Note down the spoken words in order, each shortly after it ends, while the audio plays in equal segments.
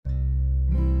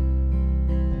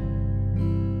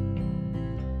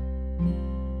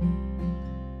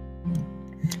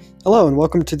Hello, and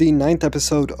welcome to the ninth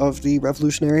episode of the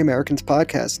Revolutionary Americans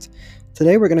podcast.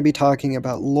 Today, we're going to be talking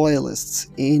about loyalists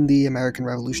in the American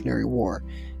Revolutionary War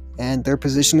and their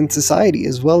position in society,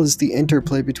 as well as the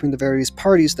interplay between the various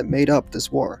parties that made up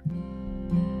this war.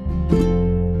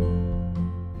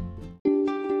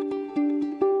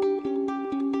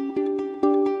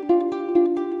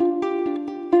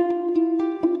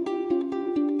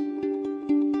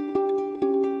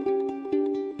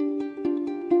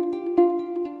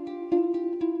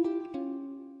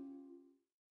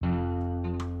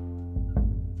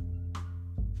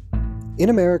 In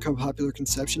American popular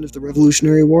conception of the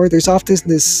Revolutionary War, there's often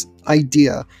this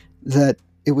idea that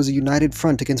it was a united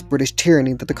front against British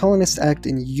tyranny, that the colonists act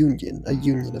in union, a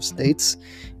union of states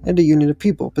and a union of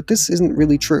people, but this isn't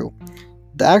really true.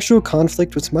 The actual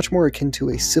conflict was much more akin to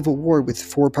a civil war with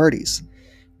four parties: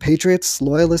 patriots,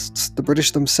 loyalists, the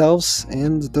British themselves,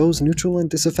 and those neutral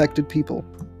and disaffected people.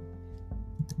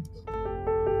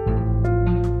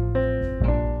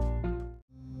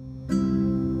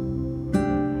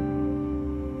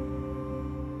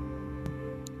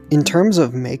 In terms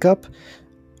of makeup,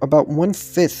 about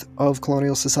 1/5 of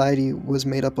colonial society was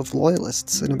made up of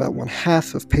loyalists and about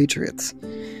 1/2 of patriots.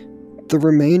 The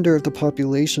remainder of the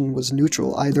population was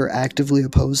neutral, either actively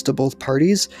opposed to both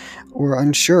parties or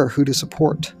unsure who to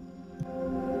support.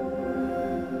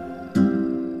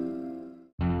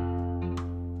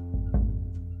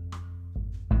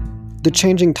 The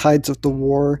changing tides of the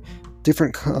war,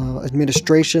 different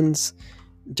administrations,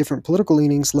 different political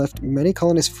leanings left many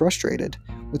colonists frustrated,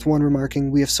 with one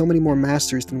remarking, "We have so many more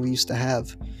masters than we used to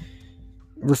have,"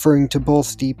 referring to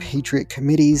both the Patriot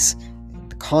committees,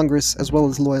 the Congress, as well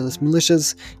as loyalist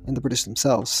militias and the British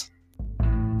themselves.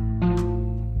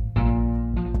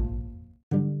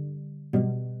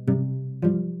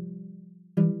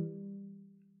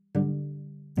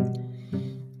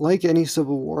 Like any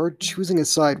civil war, choosing a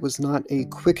side was not a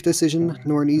quick decision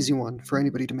nor an easy one for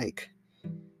anybody to make.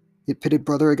 It pitted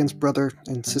brother against brother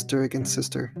and sister against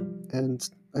sister, and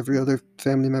every other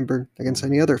family member against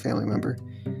any other family member,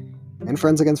 and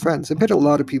friends against friends. It pitted a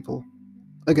lot of people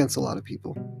against a lot of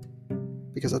people,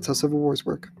 because that's how civil wars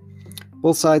work.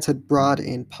 Both sides had broad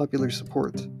and popular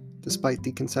support, despite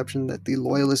the conception that the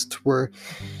loyalists were,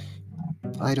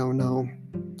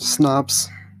 snobs,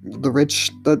 the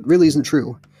rich. That really isn't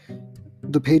true.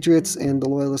 The Patriots and the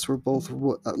Loyalists were both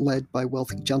led by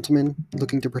wealthy gentlemen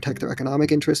looking to protect their economic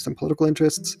interests and political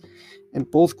interests, and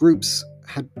both groups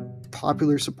had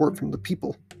popular support from the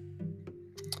people.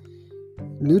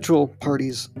 Neutral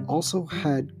parties also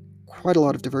had quite a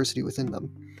lot of diversity within them.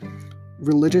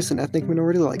 Religious and ethnic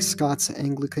minorities like Scots,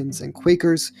 Anglicans, and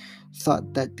Quakers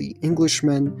thought that the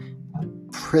Englishmen,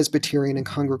 Presbyterian, and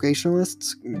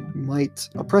Congregationalists might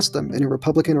oppress them in a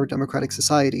Republican or Democratic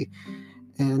society,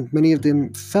 and many of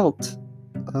them felt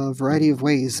a variety of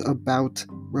ways about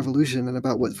revolution and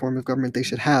about what form of government they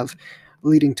should have,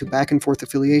 leading to back and forth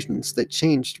affiliations that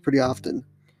changed pretty often.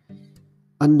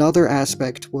 Another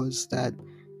aspect was that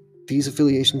these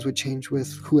affiliations would change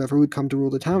with whoever would come to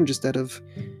rule the town, just out of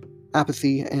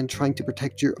apathy and trying to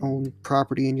protect your own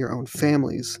property and your own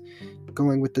families,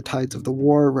 going with the tides of the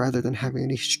war rather than having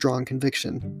any strong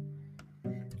conviction.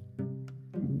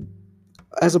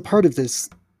 As a part of this,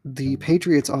 the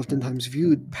Patriots oftentimes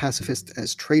viewed pacifists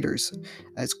as traitors,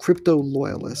 as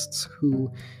crypto-loyalists who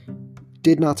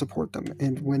did not support them,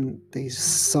 and when they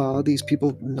saw these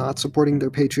people not supporting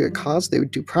their patriot cause, they would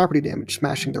do property damage,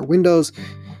 smashing their windows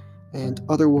and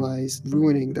otherwise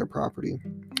ruining their property.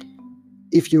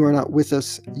 "If you are not with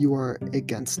us, you are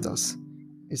against us,"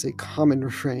 is a common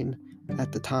refrain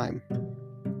at the time.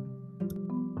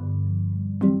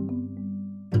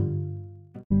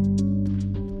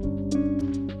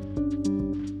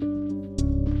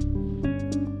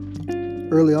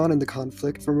 Early on in the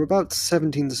conflict, from about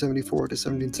 1774 to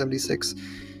 1776,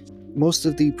 most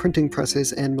of the printing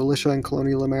presses and militia in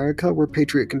colonial America were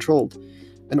Patriot-controlled.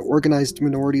 An organized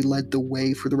minority led the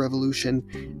way for the revolution,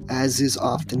 as is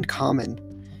often common.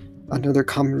 Another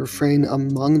common refrain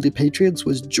among the Patriots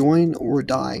was "join or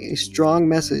die," a strong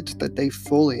message that they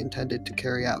fully intended to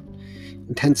carry out.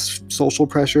 Intense social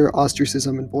pressure,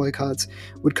 ostracism, and boycotts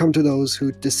would come to those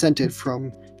who dissented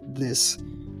from this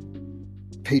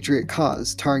Patriot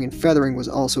cause. Tarring and feathering was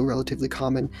also relatively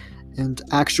common, and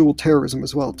actual terrorism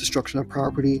as well, destruction of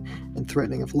property and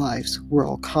threatening of lives, were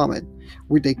all common.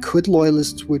 Where they could,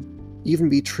 loyalists would even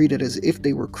be treated as if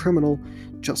they were criminal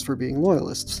just for being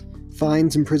loyalists.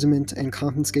 Fines, imprisonment, and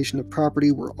confiscation of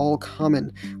property were all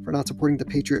common for not supporting the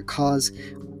Patriot cause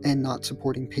and not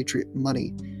supporting Patriot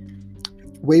money.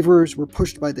 Waverers were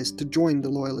pushed by this to join the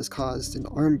Loyalist cause in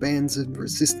armed bands and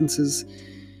resistances.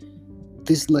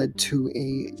 This led to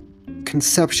a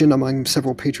conception among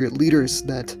several Patriot leaders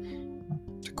that,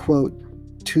 to quote,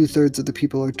 2/3 of the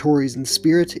people are Tories in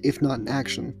spirit, if not in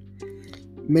action.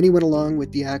 Many went along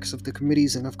with the acts of the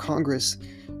committees and of Congress,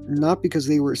 not because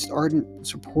they were ardent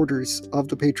supporters of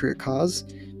the Patriot cause,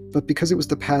 but because it was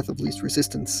the path of least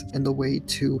resistance and the way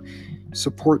to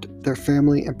support their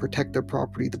family and protect their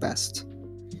property the best.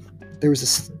 There was a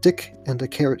stick and a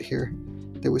carrot here.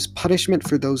 There was punishment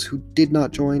for those who did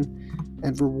not join,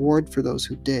 and reward for those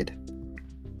who did.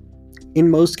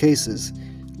 In most cases,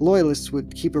 Loyalists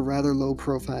would keep a rather low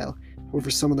profile,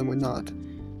 however some of them would not.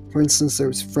 For instance, there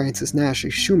was Francis Nash, a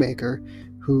shoemaker,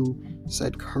 who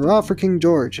said "Hurrah for King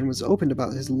George" and was open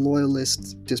about his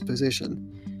Loyalist disposition.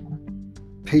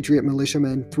 Patriot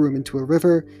militiamen threw him into a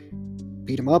river,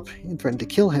 beat him up, and threatened to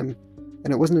kill him,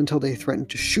 and it wasn't until they threatened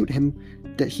to shoot him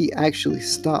that he actually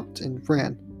stopped and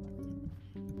ran.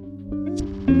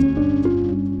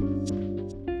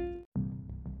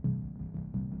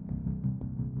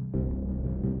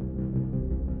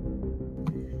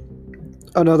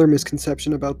 Another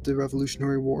misconception about the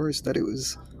Revolutionary War is that it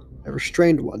was a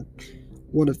restrained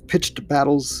one of pitched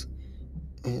battles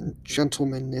and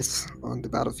gentlemanness on the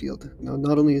battlefield. Now,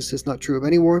 not only is this not true of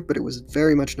any war, but it was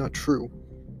very much not true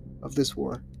of this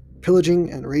war. Pillaging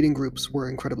and raiding groups were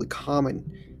incredibly common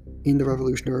in the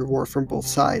Revolutionary War from both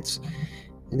sides,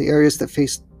 and the areas that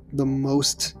faced the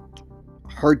most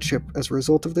hardship as a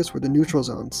result of this were the neutral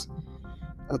zones,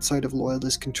 outside of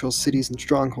Loyalist-controlled cities and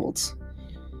strongholds.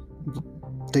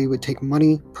 They would take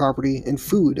money, property, and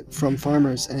food from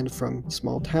farmers and from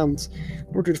small towns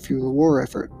in order to fuel the war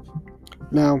effort.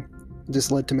 Now,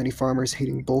 this led to many farmers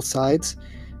hating both sides,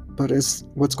 but as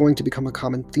what's going to become a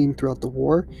common theme throughout the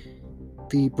war,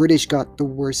 the British got the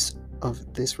worst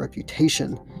of this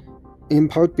reputation, in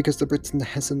part because the Brits and the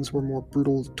Hessians were more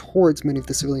brutal towards many of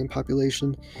the civilian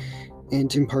population,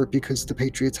 and in part because the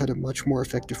Patriots had a much more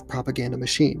effective propaganda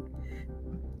machine.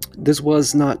 This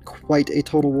was not quite a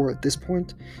total war at this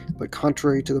point, but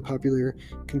contrary to the popular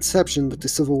conception that the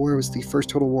Civil War was the first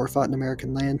total war fought in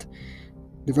American land,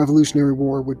 the Revolutionary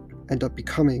War would end up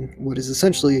becoming what is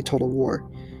essentially a total war.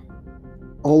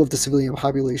 All of the civilian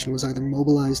population was either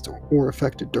mobilized or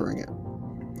affected during it.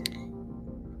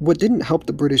 What didn't help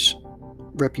the British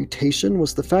reputation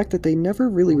was the fact that they never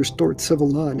really restored civil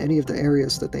law in any of the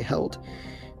areas that they held.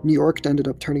 New York ended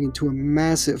up turning into a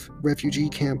massive refugee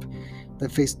camp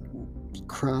that faced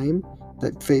crime,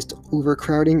 that faced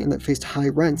overcrowding, and that faced high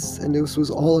rents, and this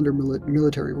was all under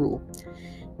military rule.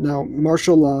 Now,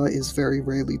 martial law is very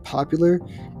rarely popular,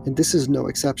 and this is no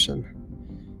exception.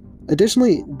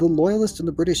 Additionally, the Loyalists and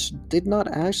the British did not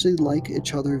actually like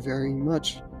each other very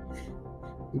much.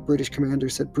 The British commander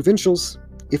said, "Provincials,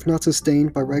 if not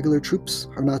sustained by regular troops,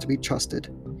 are not to be trusted."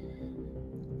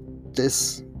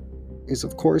 This is,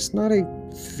 of course, not a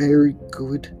very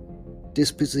good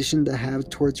disposition to have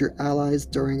towards your allies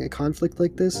during a conflict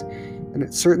like this, and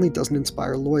it certainly doesn't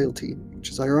inspire loyalty, which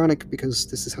is ironic because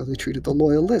this is how they treated the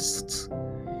Loyalists.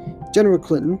 General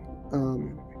Clinton,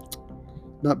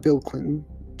 not Bill Clinton,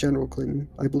 General Clinton,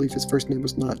 I believe his first name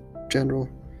was not General,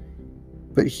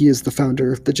 but he is the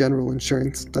founder of the General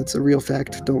Insurance. That's a real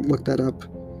fact. Don't look that up,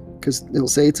 because it'll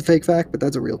say it's a fake fact, but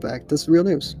that's a real fact. That's real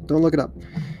news. Don't look it up.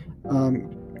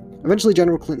 Eventually,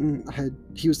 General Clinton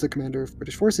he was the commander of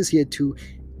British forces. He had to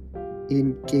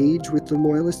engage with the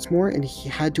Loyalists more, and he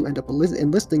had to end up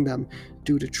enlisting them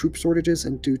due to troop shortages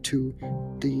and due to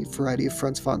the variety of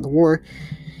fronts fought in the war.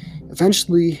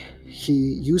 Eventually, he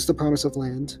used the promise of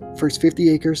land, first 50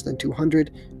 acres, then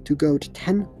 200, to go to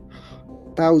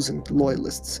 10,000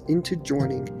 Loyalists into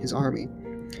joining his army.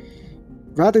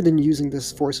 Rather than using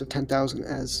this force of 10,000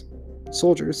 as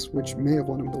soldiers, which may have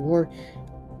won him the war,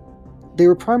 they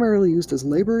were primarily used as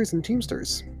laborers and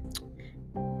teamsters.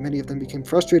 Many of them became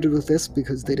frustrated with this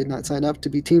because they did not sign up to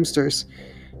be teamsters,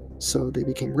 so they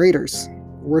became raiders,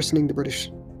 worsening the British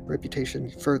reputation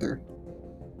further.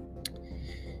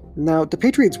 Now, the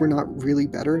Patriots were not really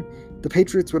better. The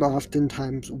Patriots would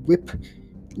oftentimes whip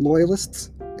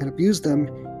Loyalists and abuse them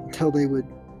until they would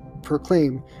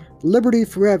proclaim "Liberty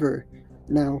forever."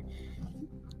 Now,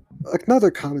 another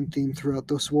common theme throughout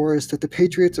this war is that the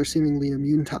Patriots are seemingly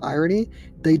immune to irony.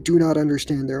 They do not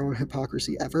understand their own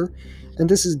hypocrisy ever, and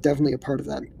this is definitely a part of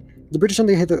that. The British, on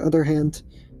the other hand,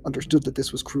 understood that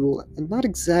this was cruel and not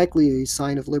exactly a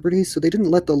sign of liberty, so they didn't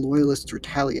let the Loyalists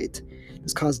retaliate.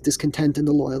 This caused discontent, and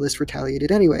the Loyalists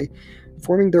retaliated anyway,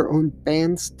 forming their own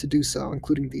bands to do so,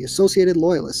 including the Associated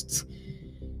Loyalists,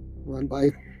 run by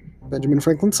Benjamin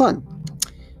Franklin's son.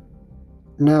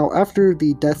 Now, after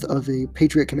the death of a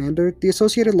Patriot commander, the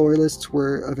Associated Loyalists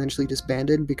were eventually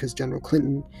disbanded because General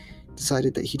Clinton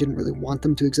decided that he didn't really want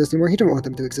them to exist anymore. He didn't want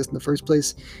them to exist in the first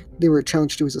place. They were a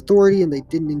challenge to his authority, and they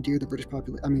didn't endear the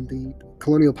the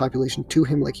colonial population to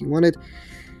him like he wanted.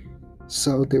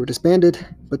 So they were disbanded.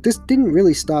 But this didn't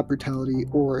really stop brutality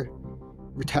or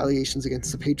retaliations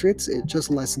against the Patriots. It just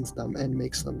lessens them and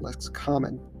makes them less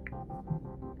common.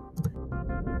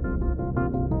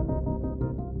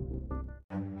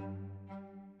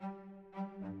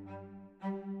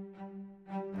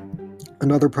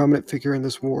 Another prominent figure in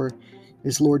this war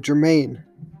is Lord Germain,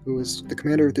 who was the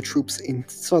commander of the troops in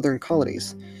southern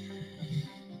colonies.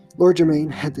 Lord Germain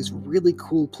had this really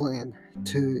cool plan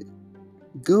to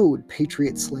goad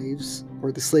Patriot slaves,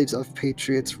 or the slaves of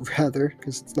Patriots rather,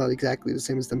 because it's not exactly the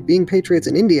same as them being Patriots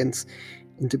and Indians,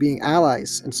 into being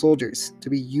allies and soldiers, to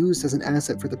be used as an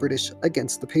asset for the British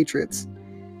against the Patriots.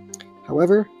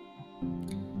 However,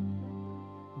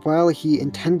 while he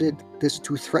intended this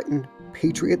to threaten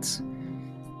Patriots,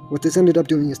 what this ended up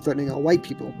doing is threatening all white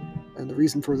people. And the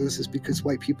reason for this is because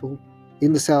white people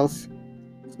in the South,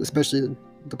 especially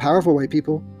the powerful white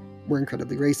people, were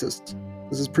incredibly racist.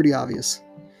 This is pretty obvious.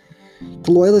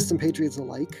 The Loyalists and Patriots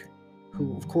alike,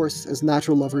 who, of course, as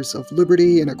natural lovers of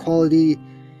liberty and equality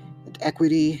and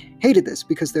equity, hated this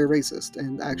because they're racist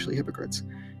and actually hypocrites.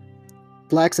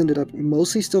 Blacks ended up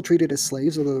mostly still treated as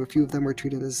slaves, although a few of them were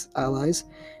treated as allies.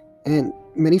 And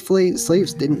many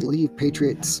slaves didn't leave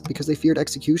Patriots because they feared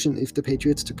execution if the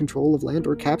Patriots took control of land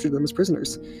or captured them as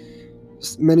prisoners.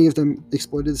 Many of them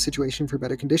exploited the situation for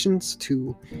better conditions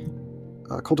to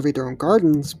cultivate their own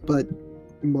gardens, but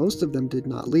most of them did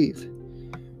not leave.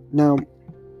 Now,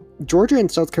 Georgia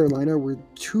and South Carolina were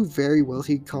two very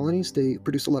wealthy colonies. They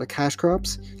produced a lot of cash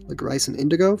crops, like rice and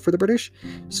indigo, for the British.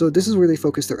 So this is where they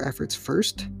focused their efforts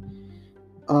first.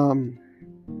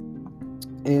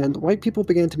 And white people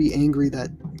began to be angry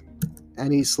that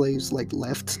any slaves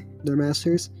left their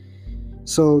masters.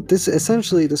 So this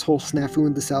whole snafu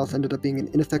in the South ended up being an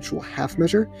ineffectual half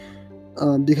measure,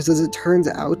 because as it turns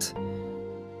out,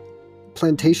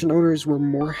 plantation owners were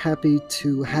more happy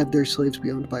to have their slaves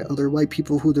be owned by other white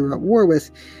people who they were at war with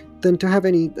than to have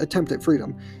any attempt at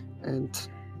freedom. And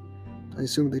I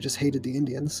assume they just hated the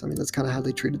Indians. I mean, that's kind of how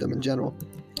they treated them in general.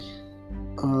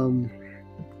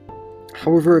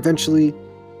 However, eventually,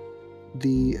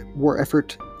 the war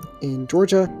effort in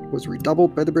Georgia was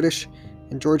redoubled by the British,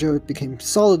 and Georgia became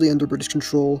solidly under British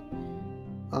control.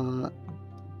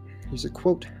 Here's a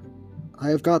quote: "I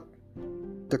have got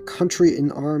the country in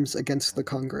arms against the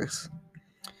Congress."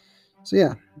 So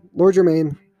yeah, Lord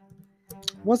Germain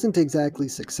wasn't exactly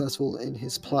successful in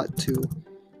his plot to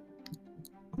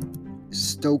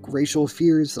stoke racial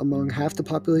fears among half the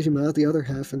population, but not the other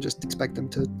half, and just expect them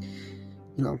to,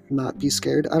 not be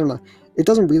scared. I don't know. It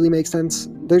doesn't really make sense.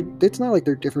 It's not like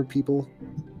they're different people,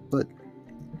 but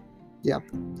yeah.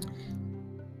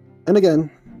 And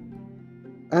again,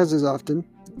 as is often,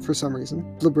 for some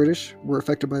reason, the British were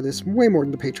affected by this way more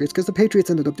than the Patriots, because the Patriots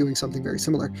ended up doing something very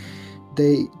similar.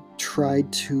 They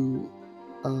tried to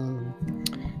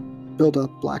build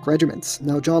up black regiments.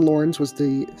 Now, John Laurens was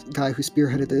the guy who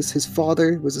spearheaded this. His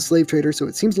father was a slave trader, so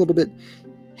it seems a little bit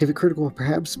hypocritical,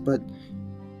 perhaps, but,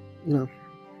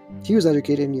 he was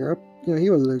educated in Europe. He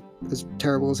wasn't as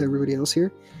terrible as everybody else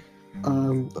here.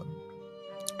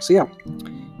 So yeah,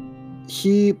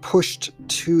 he pushed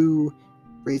to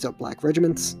raise up black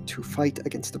regiments to fight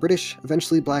against the British.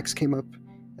 Eventually, blacks came up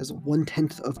as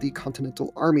 1/10 of the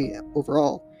Continental Army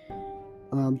overall.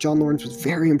 John Laurens was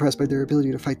very impressed by their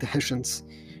ability to fight the Hessians,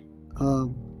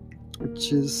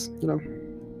 which is,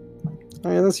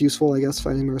 that's useful, I guess,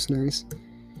 fighting mercenaries.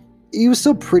 He was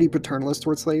still pretty paternalist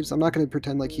towards slaves. I'm not going to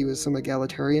pretend like he was some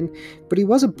egalitarian, but he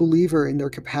was a believer in their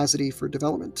capacity for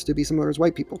development, to be similar as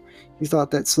white people. He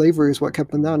thought that slavery is what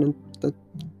kept them down, and that's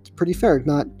pretty fair,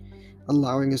 not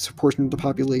allowing a portion of the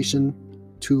population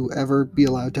to ever be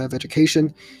allowed to have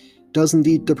education does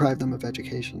indeed deprive them of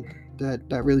education.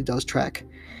 That really does track.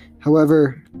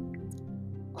 However,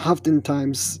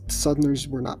 oftentimes Southerners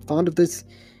were not fond of this.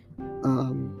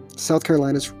 South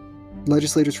Carolina's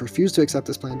legislators refused to accept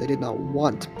this plan. They did not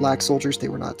want black soldiers. They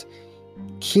were not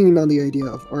keen on the idea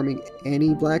of arming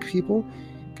any black people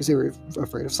because they were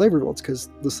afraid of slave revolts, because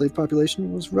the slave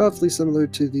population was roughly similar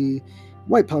to the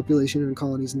white population in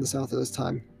colonies in the South at this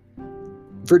time.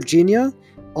 Virginia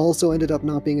also ended up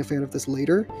not being a fan of this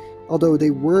later, although they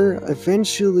were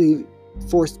eventually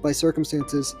forced by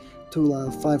circumstances to allow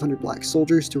 500 black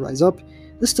soldiers to rise up.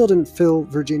 This still didn't fill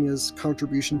Virginia's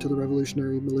contribution to the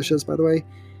revolutionary militias, by the way.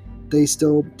 They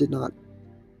still did not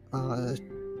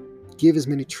give as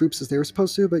many troops as they were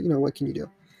supposed to, but what can you do?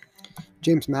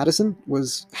 James Madison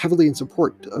was heavily in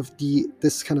support of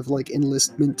this kind of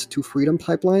enlistment to freedom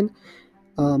pipeline.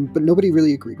 But nobody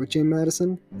really agreed with James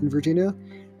Madison in Virginia,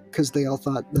 because they all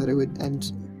thought that it would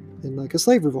end in like a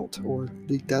slave revolt or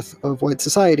the death of white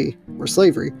society or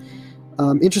slavery.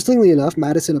 Interestingly enough,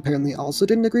 Madison apparently also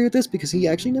didn't agree with this because he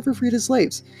actually never freed his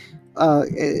slaves.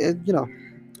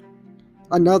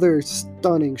 Another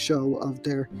stunning show of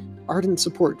their ardent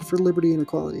support for liberty and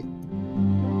equality.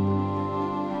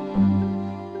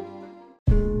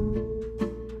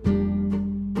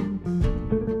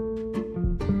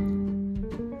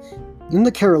 In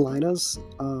the Carolinas,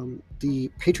 the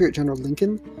Patriot General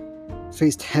Lincoln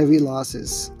faced heavy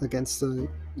losses against the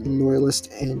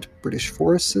Loyalist and British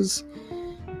forces,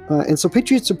 and so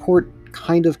Patriot support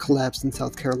kind of collapsed in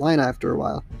South Carolina after a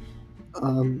while.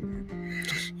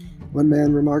 One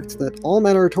man remarked that all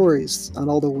men are Tories and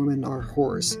all the women are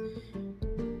whores.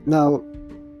 Now,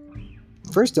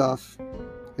 first off,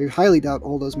 I highly doubt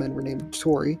all those men were named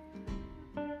Tory,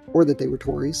 or that they were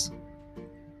Tories.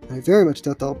 I very much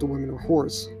doubt that all the women were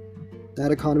whores. That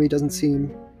economy doesn't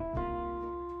seem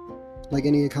like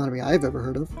any economy I've ever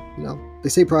heard of. They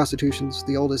say prostitution's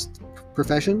the oldest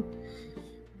profession,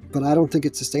 but I don't think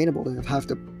it's sustainable to have half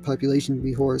the population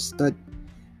be whores. That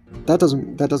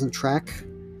doesn't track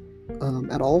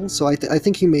at all. So I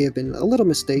think he may have been a little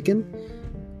mistaken.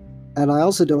 And I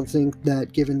also don't think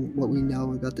that, given what we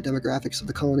know about the demographics of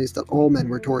the colonies, that all men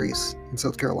were Tories in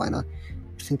South Carolina.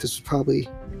 I think this was probably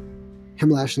him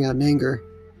lashing out in anger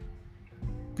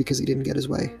because he didn't get his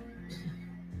way,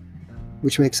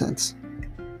 which makes sense,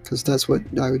 because that's what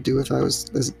I would do if I was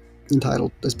as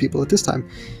entitled as people at this time.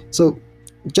 So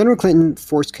General Clinton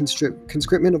forced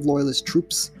conscription of Loyalist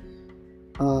troops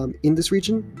in this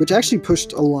region, which actually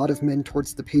pushed a lot of men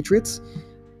towards the Patriots,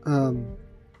 in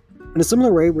a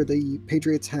similar way where the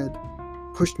Patriots had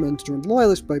pushed men to join the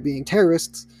Loyalists by being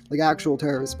terrorists, like actual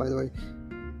terrorists, by the way.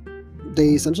 They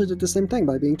essentially did the same thing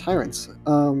by being tyrants.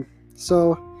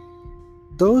 So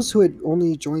those who had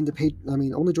only joined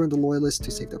the Loyalists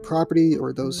to save their property,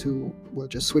 or those who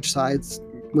would just switch sides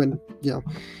when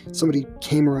somebody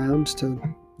came around to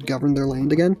govern their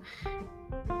land again,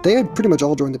 they had pretty much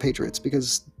all joined the Patriots,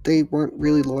 because they weren't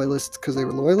really Loyalists because they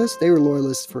were Loyalists. They were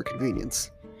Loyalists for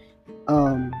convenience.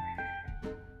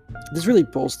 This really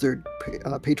bolstered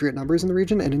Patriot numbers in the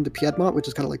region, and into Piedmont, which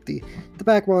is kind of like the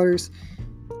backwaters.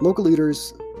 Local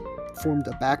leaders formed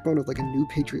a backbone of like a new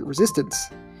Patriot resistance.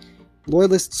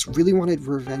 Loyalists really wanted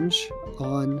revenge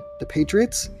on the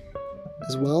Patriots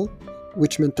as well,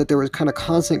 which meant that there was kind of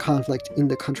constant conflict in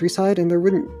the countryside, and there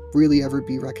wouldn't really ever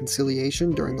be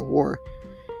reconciliation during the war.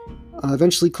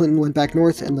 Eventually, Clinton went back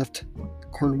north and left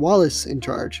Cornwallis in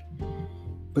charge,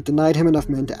 but denied him enough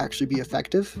men to actually be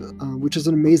effective, which is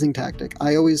an amazing tactic.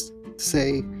 I always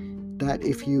say that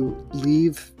if you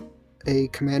leave a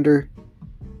commander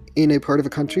in a part of a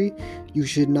country, you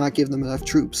should not give them enough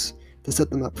troops to set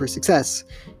them up for success,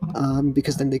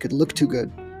 because then they could look too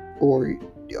good or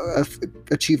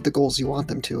achieve the goals you want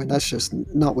them to, and that's just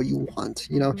not what you want.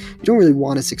 You don't really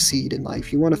want to succeed in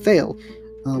life. You want to fail,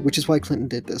 which is why Clinton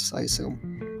did this, I assume.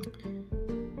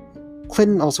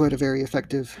 Clinton also had a very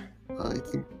effective,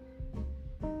 he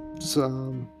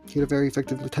had a very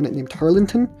effective lieutenant named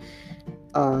Harlington,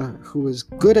 who was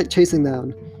good at chasing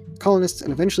down colonists,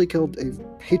 and eventually killed a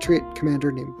Patriot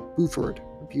commander named Buford.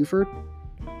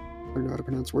 I don't know how to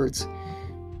pronounce words.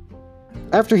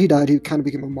 After he died, he kind of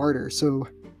became a martyr. So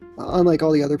unlike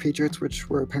all the other Patriots, which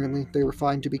were apparently, they were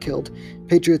fine to be killed,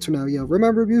 Patriots were now yell,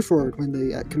 "Remember Buford," when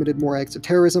they committed more acts of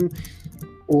terrorism,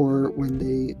 or when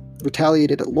they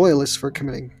retaliated at Loyalists for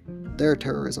committing their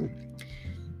terrorism.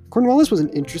 Cornwallis was an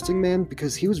interesting man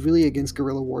because he was really against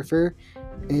guerrilla warfare,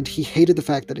 and he hated the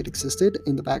fact that it existed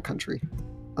in the backcountry.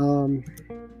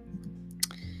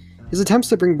 His attempts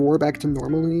to bring war back to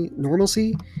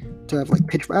normalcy, to have like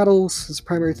pitched battles, his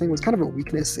primary thing, was kind of a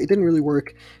weakness. It didn't really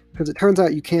work, because it turns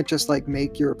out you can't just like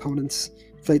make your opponents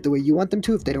fight the way you want them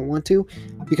to if they don't want to,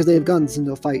 because they have guns and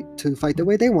they'll fight the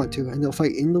way they want to, and they'll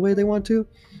fight in the way they want to.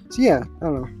 So yeah, I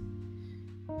don't know.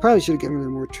 Probably should have given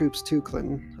them more troops too,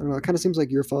 Clinton. I don't know, it kind of seems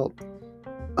like your fault.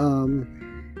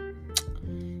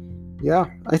 Yeah,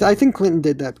 I think Clinton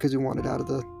did that because he wanted out of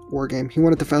the war game. He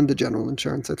wanted to found the general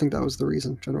insurance. I think that was the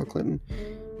reason, General Clinton.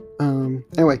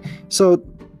 Anyway, so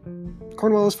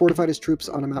Cornwallis fortified his troops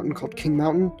on a mountain called King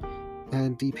Mountain,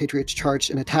 and the Patriots charged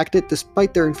and attacked it.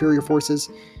 Despite their inferior forces,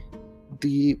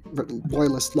 the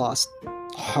Loyalists lost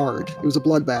hard. It was a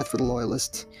bloodbath for the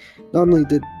Loyalists. Not only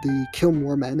did they kill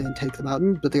more men and take the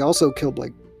mountain, but they also killed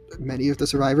like many of the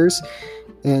survivors,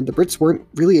 and the Brits weren't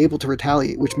really able to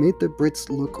retaliate, which made the Brits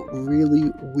look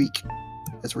really weak.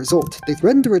 As a result, they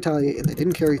threatened to retaliate and they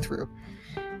didn't carry through.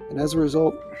 And as a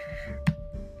result,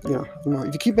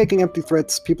 if you keep making empty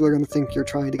threats, people are going to think you're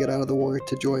trying to get out of the war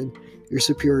to join your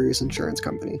superior's insurance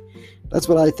company. That's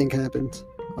what I think happened.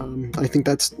 I think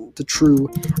that's the true.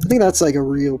 I think that's like a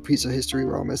real piece of history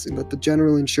we're all missing. That the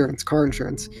general insurance, car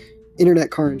insurance,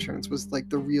 internet car insurance was like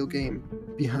the real game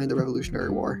behind the Revolutionary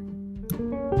War.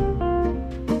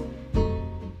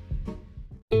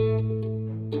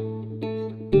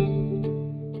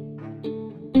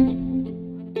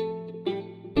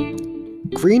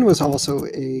 Greene was also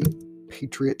a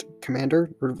Patriot commander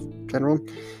or general.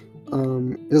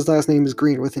 His last name is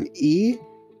Greene with an E,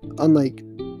 unlike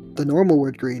the normal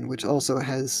word green, which also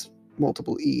has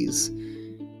multiple E's.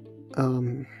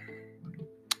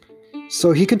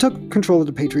 So he took control of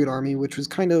the Patriot Army, which was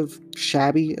kind of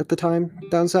shabby at the time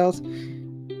down south,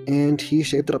 and he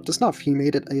shaped it up to snuff. He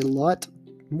made it a lot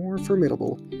more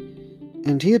formidable.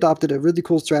 And he adopted a really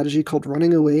cool strategy called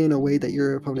running away in a way that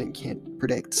your opponent can't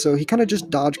predict. So he kind of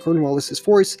just dodged Cornwallis's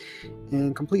force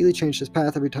and completely changed his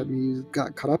path every time he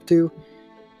got caught up to.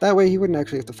 That way he wouldn't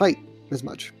actually have to fight as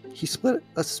much. He split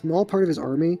a small part of his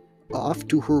army off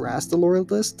to harass the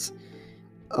Loyalists.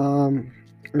 And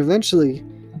eventually,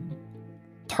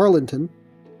 Tarleton,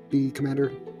 the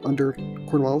commander under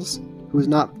Cornwallis, who was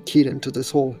not keyed into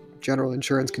this whole general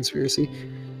insurance conspiracy,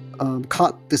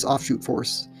 caught this offshoot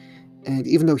force. And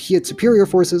even though he had superior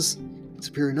forces,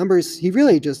 superior numbers, he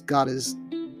really just got his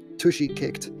tushy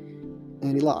kicked,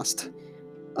 and he lost.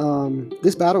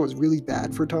 This battle was really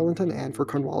bad for Tarleton and for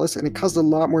Cornwallis, and it caused a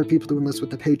lot more people to enlist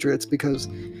with the Patriots because,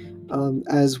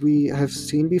 as we have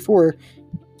seen before,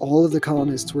 all of the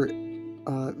colonists were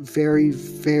very,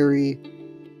 very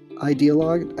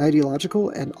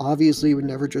ideological, and obviously would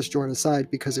never just join a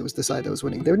side because it was the side that was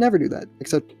winning. They would never do that,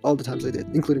 except all the times they did,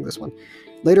 including this one.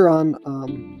 Later on,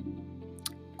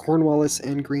 Cornwallis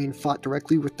and Greene fought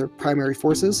directly with their primary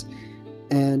forces,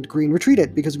 and Greene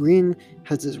retreated because Greene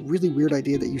has this really weird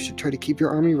idea that you should try to keep your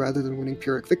army rather than winning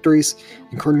Pyrrhic victories,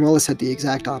 and Cornwallis had the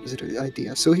exact opposite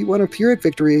idea. So he won a Pyrrhic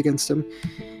victory against him,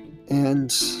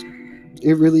 and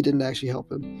it really didn't actually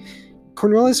help him.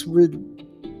 Cornwallis would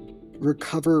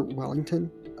recover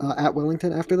Wellington at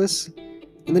Wellington after this,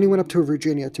 and then he went up to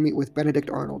Virginia to meet with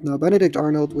Benedict Arnold. Now, Benedict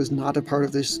Arnold was not a part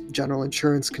of this general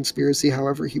insurance conspiracy.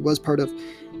 However, he was part of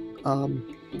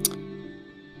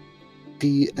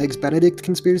the Eggs-Benedict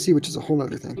conspiracy, which is a whole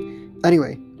other thing.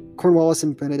 Anyway, Cornwallis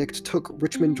and Benedict took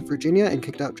Richmond, Virginia, and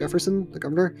kicked out Jefferson, the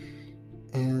governor.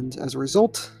 And as a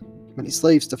result, many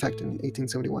slaves defected in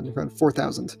 1871, around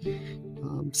 4,000.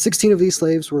 16 of these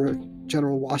slaves were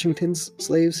General Washington's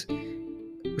slaves,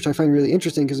 which I find really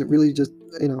interesting because it really just,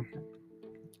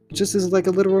 just is like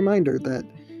a little reminder that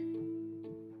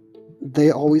they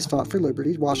always fought for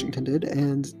liberty, Washington did,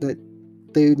 and that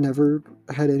they never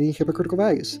had any hypocritical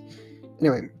values.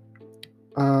 Anyway,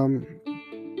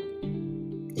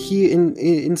 he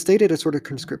instated a sort of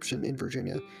conscription in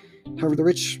Virginia. However, the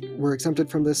rich were exempted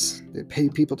from this. They'd pay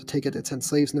people to take it, they'd send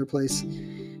slaves in their place,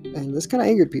 and this kind of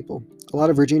angered people. A lot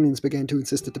of Virginians began to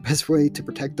insist that the best way to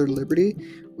protect their liberty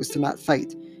was to not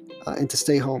fight and to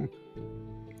stay home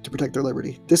to protect their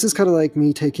liberty. This is kind of like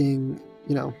me taking,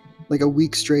 like a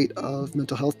week straight of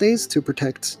mental health days to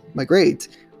protect my grades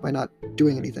by not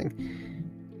doing anything.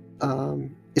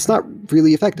 It's not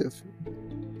really effective.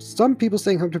 Some people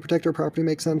staying home to protect their property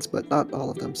makes sense, but not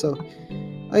all of them. So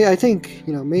I think,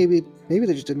 maybe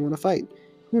they just didn't want to fight.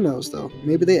 Who knows, though?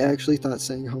 Maybe they actually thought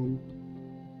staying home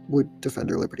would defend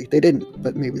their liberty. They didn't,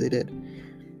 but maybe they did.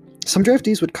 Some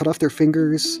draftees would cut off their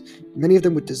fingers. Many of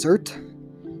them would desert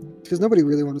because nobody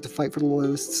really wanted to fight for the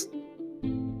Loyalists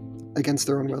against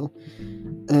their own will.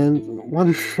 And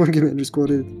one commander is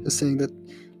quoted as saying that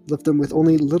left them with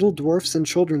only little dwarfs and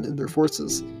children in their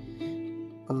forces.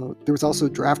 There was also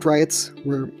draft riots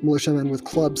where militiamen with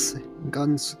clubs and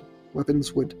guns,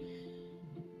 weapons, would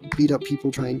beat up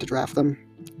people trying to draft them.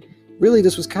 Really,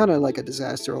 this was kind of like a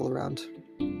disaster all around.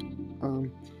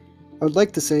 I would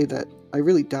like to say that I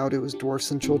really doubt it was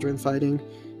dwarfs and children fighting,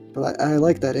 but I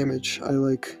like that image. I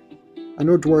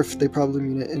know dwarf, they probably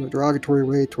mean it in a derogatory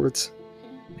way towards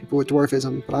people with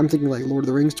dwarfism, but I'm thinking like Lord of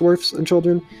the Rings dwarfs and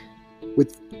children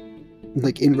with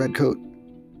in red coat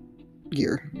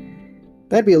gear.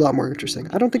 That'd be a lot more interesting.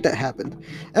 I don't think that happened.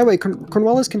 Anyway,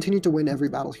 Cornwallis continued to win every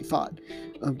battle he fought,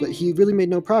 but he really made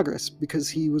no progress because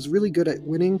he was really good at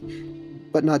winning,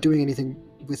 but not doing anything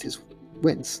with his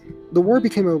wins. The war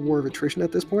became a war of attrition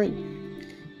at this point,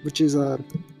 which is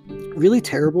really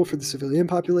terrible for the civilian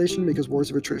population because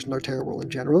wars of attrition are terrible in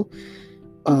general.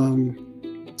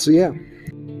 So yeah.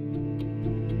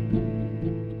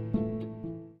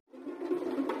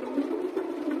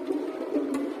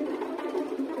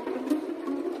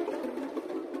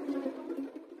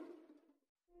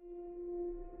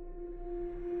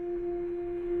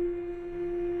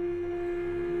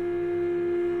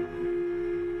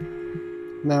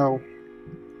 Now,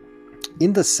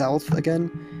 in the south, again,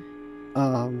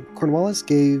 Cornwallis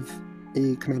gave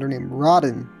a commander named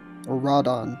Rawdon,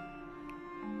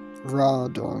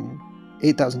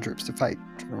 8,000 troops to fight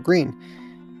General Greene.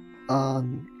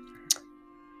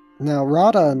 Now,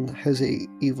 Rawdon has a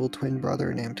evil twin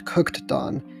brother named Cooked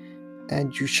Don,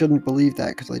 and you shouldn't believe that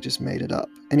because I just made it up.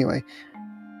 Anyway,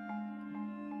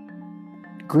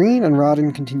 Greene and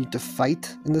Rawdon continued to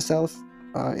fight in the south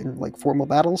in like formal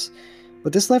battles,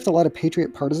 but this left a lot of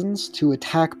Patriot partisans to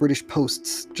attack British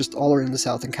posts just all around the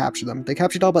south and capture them. They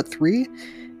captured all but 3,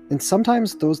 and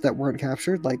sometimes those that weren't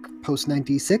captured, like Post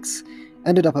 96,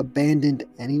 ended up abandoned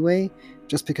anyway,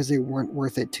 just because they weren't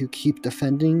worth it to keep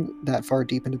defending that far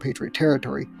deep into Patriot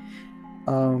territory.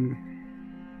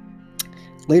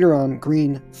 Later on,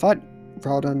 Greene fought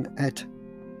Rawdon at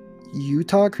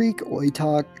Eutaw Creek,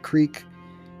 Oitaw Creek,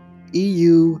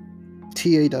 EUTAW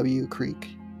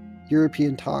Creek,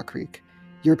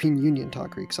 European Union Taw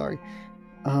Creek, sorry.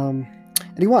 And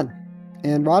he won,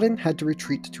 and Rawdon had to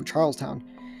retreat to Charlestown.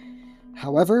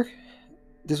 However,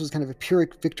 this was kind of a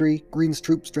Pyrrhic victory. Greene's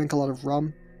troops drank a lot of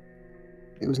rum.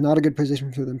 It was not a good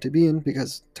position for them to be in,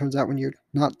 because it turns out when you're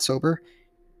not sober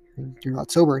and you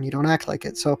don't act like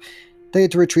it. So they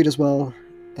had to retreat as well,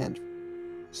 and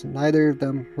so neither of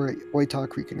them were at Oitaw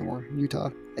Creek anymore,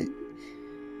 Utah.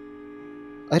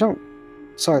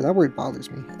 Sorry, that word bothers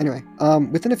me. Anyway,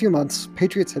 within a few months,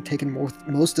 Patriots had taken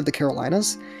most of the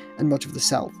Carolinas and much of the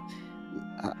South.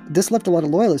 This left a lot of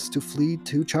loyalists to flee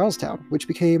to Charlestown, which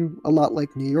became a lot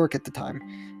like New York at the time.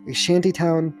 A shanty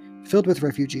town filled with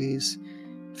refugees,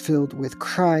 filled with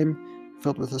crime,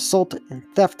 filled with assault and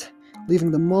theft,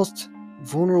 leaving the most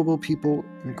vulnerable people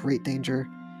in great danger,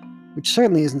 which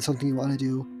certainly isn't something you want to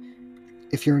do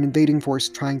if you're an invading force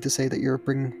trying to say that you're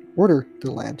bringing order to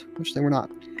the land, which they were not.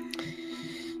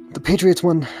 The Patriots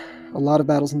won a lot of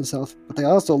battles in the South, but they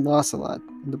also lost a lot.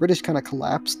 And the British kind of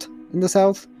collapsed in the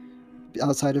South,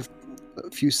 outside of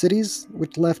a few cities,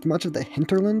 which left much of the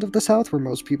hinterland of the South, where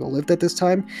most people lived at this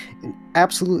time, in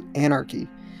absolute anarchy.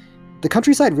 The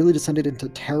countryside really descended into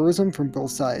terrorism from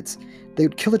both sides. They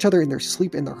would kill each other in their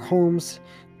sleep in their homes.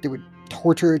 They would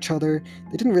torture each other.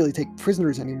 They didn't really take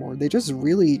prisoners anymore. They just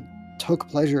really took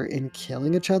pleasure in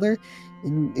killing each other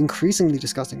in increasingly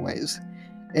disgusting ways.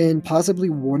 And possibly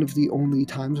one of the only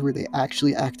times where they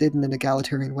actually acted in an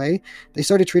egalitarian way, they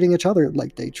started treating each other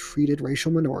like they treated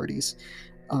racial minorities,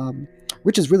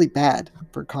 which is really bad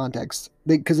for context.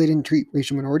 Because they didn't treat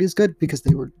racial minorities good, because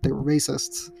they were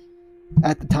racists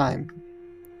at the time,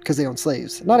 because they owned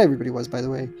slaves. Not everybody was, by the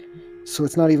way. So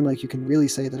it's not even like you can really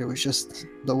say that it was just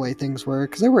the way things were,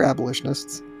 because they were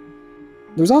abolitionists.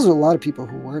 There's also a lot of people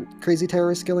who weren't crazy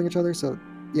terrorists killing each other, so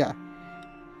yeah.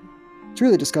 It's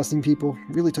really disgusting. People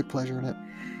really took pleasure in it.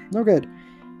 No good.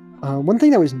 One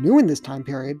thing that was new in this time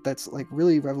period that's like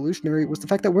really revolutionary was the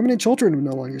fact that women and children were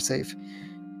no longer safe.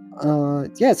 So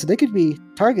they could be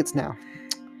targets now.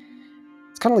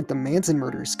 It's kind of like the Manson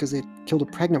murders, because they killed a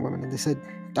pregnant woman and they said,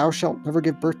 "Thou shalt never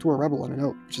give birth to a rebel," on a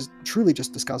note, which is truly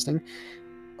just disgusting.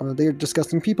 They are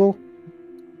disgusting people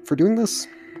for doing this.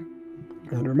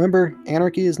 And remember,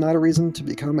 anarchy is not a reason to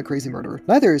become a crazy murderer.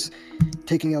 Neither is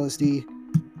taking LSD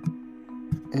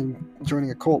and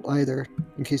joining a cult either,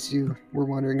 in case you were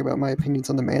wondering about my opinions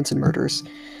on the Manson murders.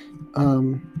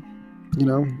 Unlike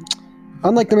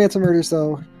the Manson murders,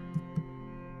 though,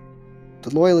 the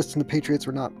Loyalists and the Patriots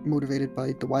were not motivated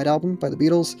by the White Album by the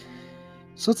Beatles,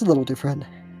 so it's a little different.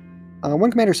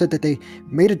 One commander said that they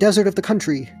made a desert of the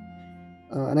country,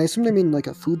 and I assume they mean like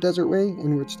a food desert way,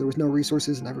 in which there was no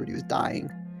resources and everybody was dying.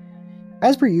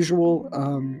 As per usual,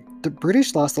 the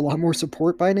British lost a lot more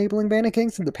support by enabling Bannock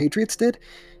Kings than the Patriots did,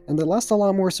 and they lost a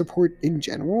lot more support in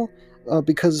general,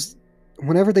 because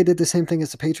whenever they did the same thing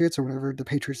as the Patriots, or whenever the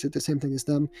Patriots did the same thing as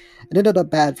them, it ended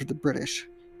up bad for the British.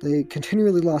 They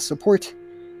continually lost support,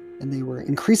 and they were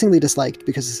increasingly disliked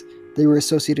because they were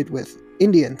associated with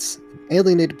Indians,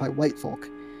 alienated by white folk,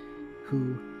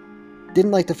 who didn't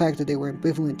like the fact that they were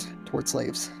ambivalent towards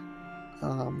slaves.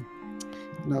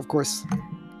 Now, of course,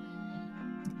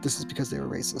 this is because they were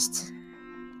racists.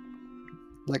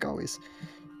 Like always.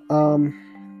 So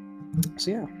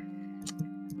yeah.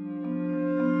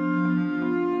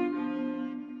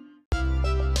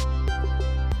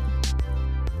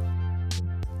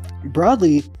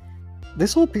 Broadly,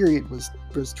 this whole period was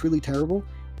truly terrible.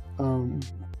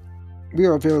 We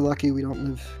are very lucky we don't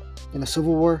live in a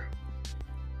civil war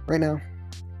right now,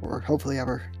 or hopefully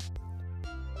ever,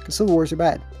 because civil wars are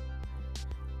bad.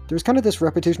 There's kind of this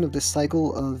repetition of this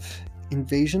cycle of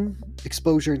invasion,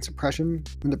 exposure, and suppression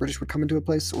when the British would come into a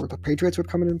place, or the Patriots would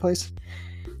come into a place.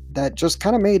 that just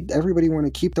kind of made everybody want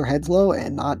to keep their heads low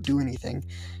and not do anything,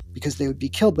 because they would be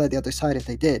killed by the other side if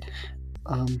they did.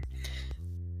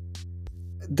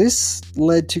 This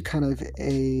led to kind of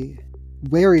a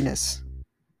wariness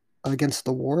against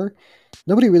the war.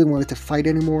 Nobody really wanted to fight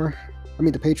anymore. I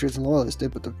mean, the Patriots and Loyalists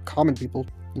did, but the common people,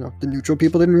 the neutral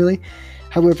people didn't really.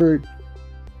 However,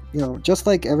 just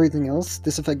like everything else,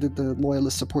 this affected the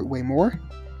Loyalist support way more,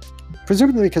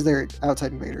 presumably because they're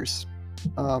outside invaders,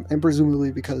 and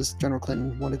presumably because General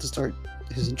Clinton wanted to start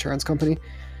his insurance company.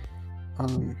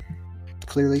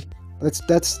 Clearly, that's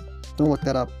don't look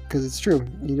that up, because it's true.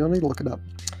 You don't need to look it up.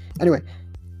 Anyway,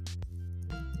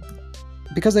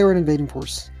 because they were an invading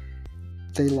force,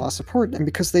 they lost support, and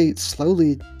because they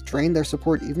slowly drained their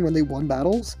support even when they won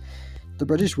battles, the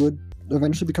British would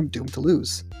eventually become doomed to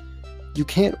lose. You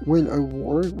can't win a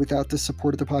war without the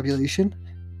support of the population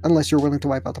unless you're willing to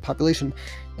wipe out the population.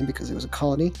 And because it was a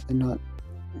colony and not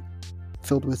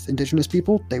filled with indigenous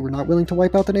people, they were not willing to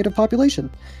wipe out the native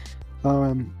population.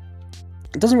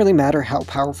 It doesn't really matter how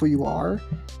powerful you are.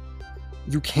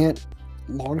 You can't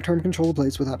long-term control a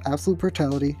place without absolute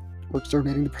brutality or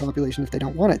exterminating the population if they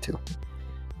don't want it to.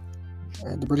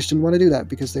 And the British didn't want to do that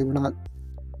because they were not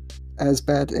as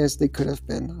bad as they could have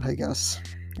been, I guess.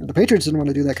 And the Patriots didn't want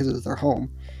to do that because it was their home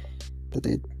that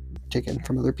they'd taken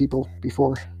from other people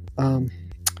before. So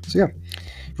yeah,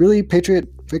 really, Patriot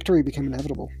victory became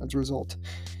inevitable as a result.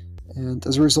 And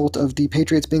as a result of the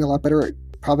Patriots being a lot better at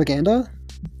propaganda,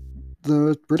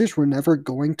 the British were never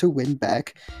going to win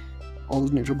back all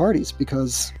the neutral parties,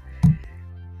 because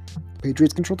the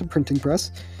Patriots controlled the printing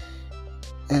press,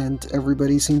 and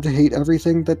everybody seemed to hate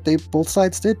everything that both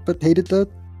sides did, but hated the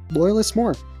Loyalists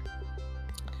more.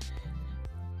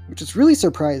 Which is really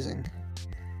surprising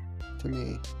to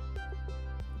me,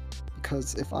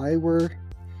 because if I were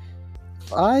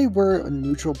a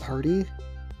neutral party,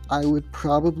 I would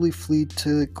probably flee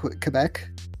to Quebec,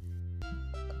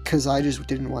 because I just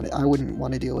didn't want it. I wouldn't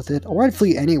want to deal with it, or I'd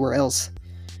flee anywhere else,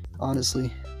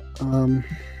 honestly. So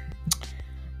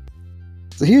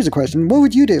here's a question: what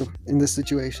would you do in this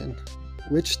situation?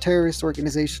 Which terrorist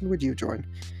organization would you join?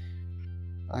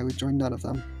 I would join none of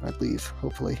them, I believe,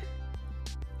 hopefully.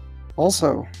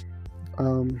 Also,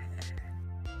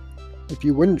 if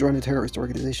you wouldn't join a terrorist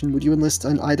organization, would you enlist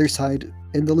on either side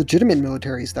in the legitimate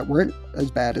militaries that weren't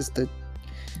as bad as the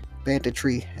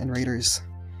banditry and raiders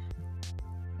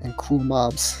and cruel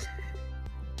mobs?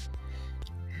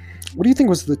 What do you think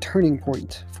was the turning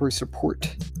point for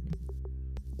support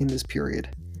in this period?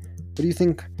 What do you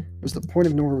think was the point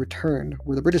of no return,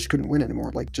 where the British couldn't win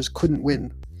anymore, just couldn't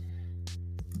win?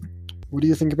 What do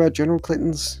you think about General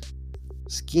Clinton's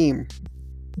scheme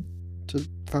to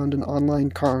found an online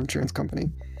car insurance company?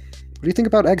 What do you think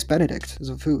about Eggs Benedict as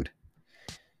a food?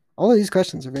 All of these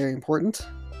questions are very important.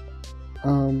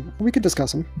 We could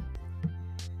discuss them,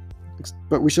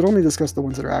 but we should only discuss the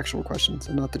ones that are actual questions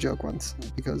and not the joke ones,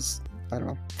 because I don't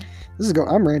know.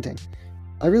 I'm ranting.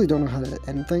 I really don't know how to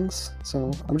end things,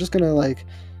 so I'm just gonna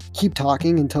keep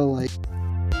talking until